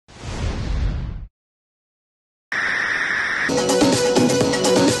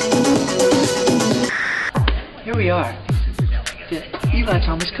Here we are, the Eli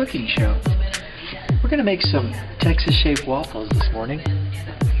Thomas cooking show. We're gonna make some Texas-shaped waffles this morning.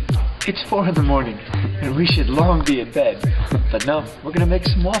 It's 4 in the morning, and we should long be in bed. But no, we're gonna make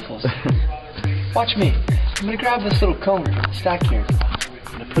some waffles. Watch me. I'm gonna grab this little cone stack here.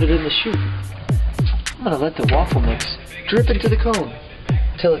 I'm gonna put it in the chute. I'm gonna let the waffle mix drip into the cone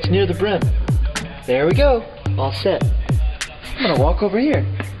until it's near the brim. There we go, all set. I'm gonna walk over here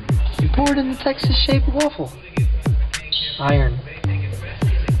and pour it in the Texas-shaped waffle iron.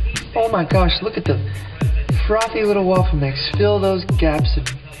 Oh my gosh, look at the frothy little waffle mix. Fill those gaps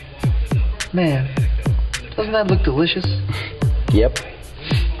and man, doesn't that look delicious? Yep.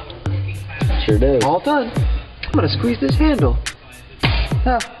 Sure does. All done. I'm gonna squeeze this handle.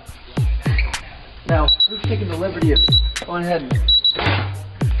 Now, we've taken the liberty of going ahead and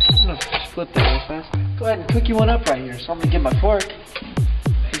I'm gonna flip that real fast. Go ahead and cook you one up right here. So I'm gonna get my fork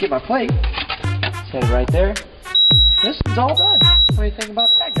and get my plate. Set it right there. This is all done. What do you think about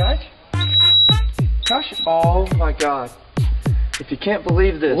that, guys? Gosh, oh my God. If you can't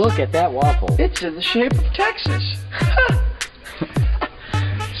believe this. Look at that waffle. It's in the shape of Texas.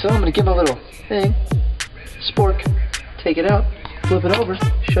 So I'm gonna give my little thing, spork, take it out, flip it over,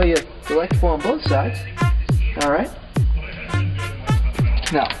 show you electrical on both sides. All right.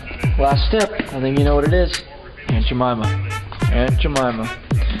 Now, last step, I think you know what it is. Aunt Jemima. Aunt Jemima.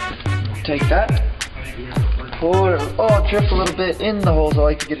 Take that. Pour it, oh, drip a little bit in the holes. I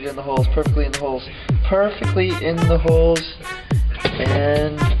like to get it in the holes, perfectly in the holes. Perfectly in the holes.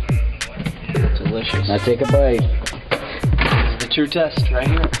 And delicious. Now take a bite. This is the true test right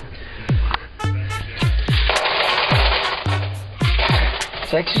here.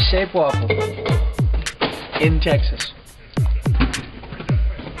 Texas-shaped waffle in Texas.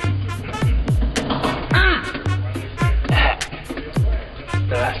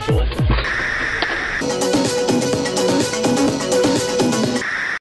 That's delicious.